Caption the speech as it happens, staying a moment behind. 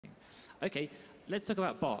Okay, let's talk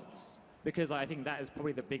about bots, because I think that is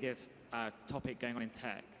probably the biggest topic going on in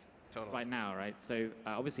tech right now, right? So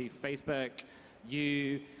obviously Facebook,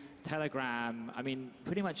 you, Telegram, I mean,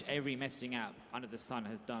 pretty much every messaging app under the sun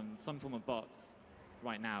has done some form of bots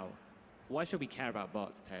right now. Why should we care about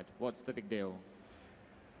bots, Ted? What's the big deal?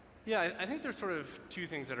 Yeah, I think there's sort of two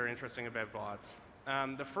things that are interesting about bots.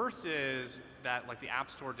 The first is that the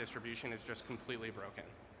App Store distribution is just completely broken.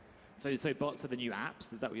 So bots are the new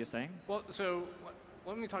apps? Is that what you're saying? Well, so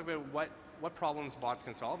let me talk about what problems bots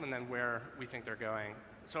can solve and then where we think they're going.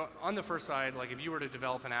 So on the first side, if you were to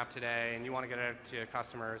develop an app today and you want to get it out to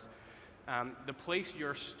customers, the place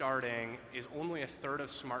you're starting is only a third of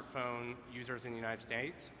smartphone users in the United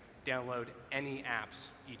States download any apps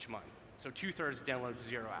each month. So 2/3 download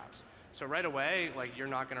 0 apps. So right away, you're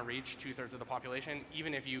not going to reach 2/3 of the population,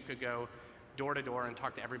 even if you could go door to door and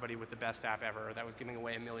talk to everybody with the best app ever that was giving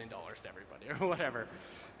away $1 million to everybody or whatever.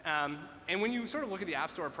 And when you sort of look at the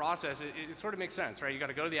App Store process, it sort of makes sense, right? You got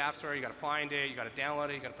to go to the App Store, you got to find it, you got to download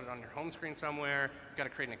it, you got to put it on your home screen somewhere, you got to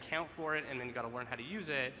create an account for it, and then you got to learn how to use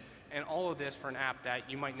it, and all of this for an app that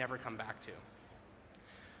you might never come back to.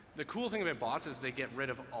 The cool thing about bots is they get rid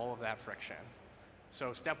of all of that friction.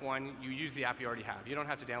 So step one, you use the app you already have. You don't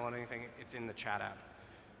have to download anything, it's in the chat app.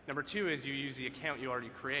 Number two is you use the account you already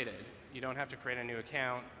created. You don't have to create a new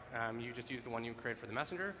account, you just use the one you create for the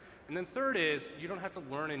messenger. And then third is you don't have to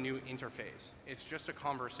learn a new interface. It's just a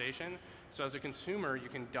conversation, so as a consumer you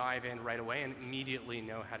can dive in right away and immediately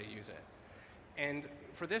know how to use it. And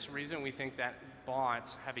for this reason we think that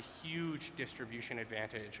bots have a huge distribution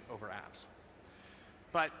advantage over apps.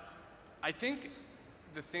 But I think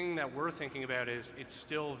the thing that we're thinking about is it's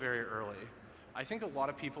still very early. I think a lot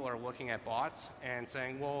of people are looking at bots and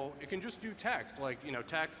saying, well, it can just do text,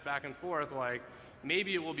 text back and forth,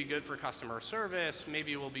 maybe it will be good for customer service,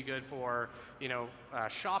 maybe it will be good for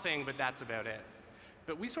shopping, but that's about it.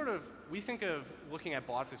 But we think of looking at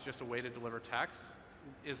bots as just a way to deliver text,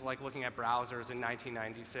 is like looking at browsers in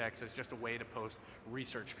 1996 as just a way to post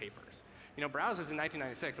research papers. Browsers in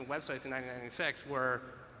 1996 and websites in 1996 were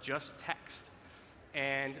just text.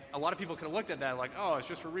 And a lot of people could have looked at that oh, it's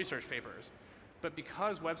just for research papers. But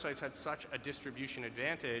because websites had such a distribution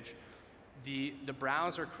advantage, the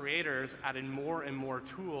browser creators added more and more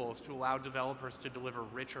tools to allow developers to deliver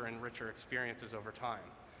richer and richer experiences over time.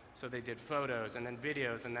 So they did photos and then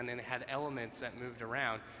videos, and then they had elements that moved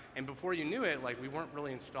around. And before you knew it, we weren't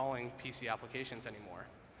really installing PC applications anymore.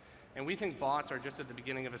 And we think bots are just at the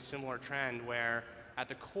beginning of a similar trend where at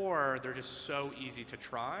the core, they're just so easy to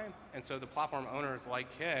try. And so the platform owners like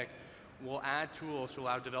Kik will add tools to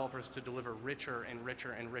allow developers to deliver richer and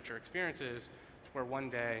richer and richer experiences to where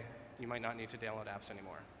one day you might not need to download apps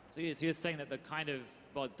anymore. So you're saying that the kind of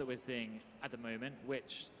bots that we're seeing at the moment,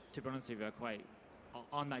 which to be honest with you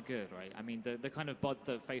aren't that good, right? I mean, the kind of bots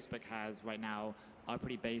that Facebook has right now are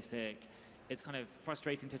pretty basic. It's kind of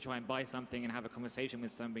frustrating to try and buy something and have a conversation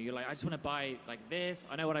with somebody. You're like, I just want to buy this.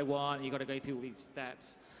 I know what I want. You got to go through all these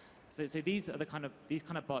steps. So these kind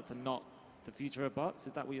of bots are not the future of bots.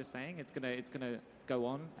 Is that what you're saying? It's gonna go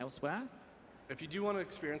on elsewhere. If you do want to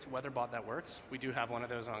experience a weather bot that works, we do have one of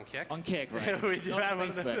those on Kik. On Kik, right? We do not have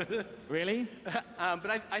on Facebook. Really?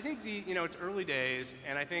 But I think it's early days,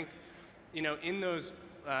 and I think in those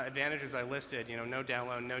advantages I listed, no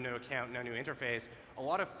download, no new account, no new interface, a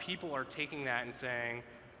lot of people are taking that and saying,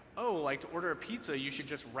 oh, to order a pizza, you should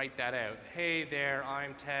just write that out. Hey there,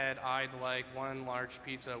 I'm Ted, I'd like 1 large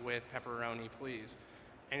pizza with pepperoni, please.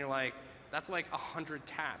 And you're like, that's 100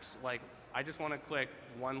 taps. I just want to click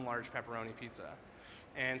 1 large pepperoni pizza.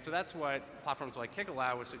 And so that's what platforms like Kik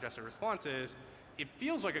allow with suggested responses. It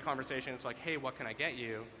feels like a conversation. It's hey, what can I get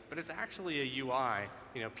you? But it's actually a UI,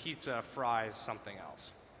 pizza, fries, something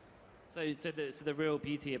else. So the real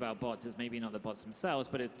beauty about bots is maybe not the bots themselves,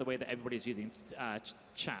 but it's the way that everybody's using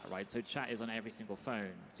chat, right? So chat is on every single phone.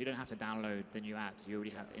 So you don't have to download the new apps. You already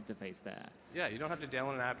have the interface there. Yeah, you don't have to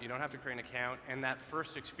download an app. You don't have to create an account. And that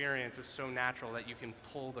first experience is so natural that you can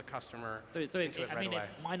pull the customer into it right away.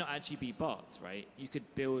 It might not actually be bots, right? You could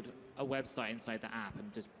build a website inside the app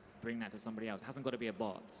and just bring that to somebody else. It hasn't got to be a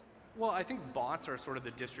bot. Well, I think bots are sort of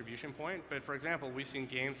the distribution point. But for example, we've seen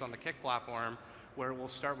games on the Kik platform where we'll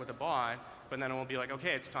start with a bot, but then it will be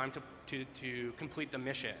okay, it's time to complete the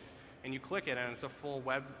mission. And you click it, and it's a full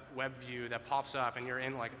web view that pops up, and you're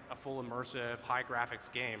in a full immersive, high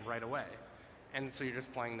graphics game right away. And so you're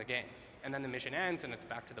just playing the game. And then the mission ends, and it's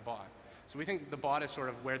back to the bot. So we think the bot is sort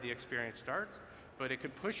of where the experience starts, but it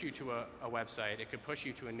could push you to a website. It could push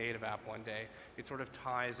you to a native app one day. It sort of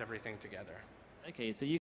ties everything together. Okay, so you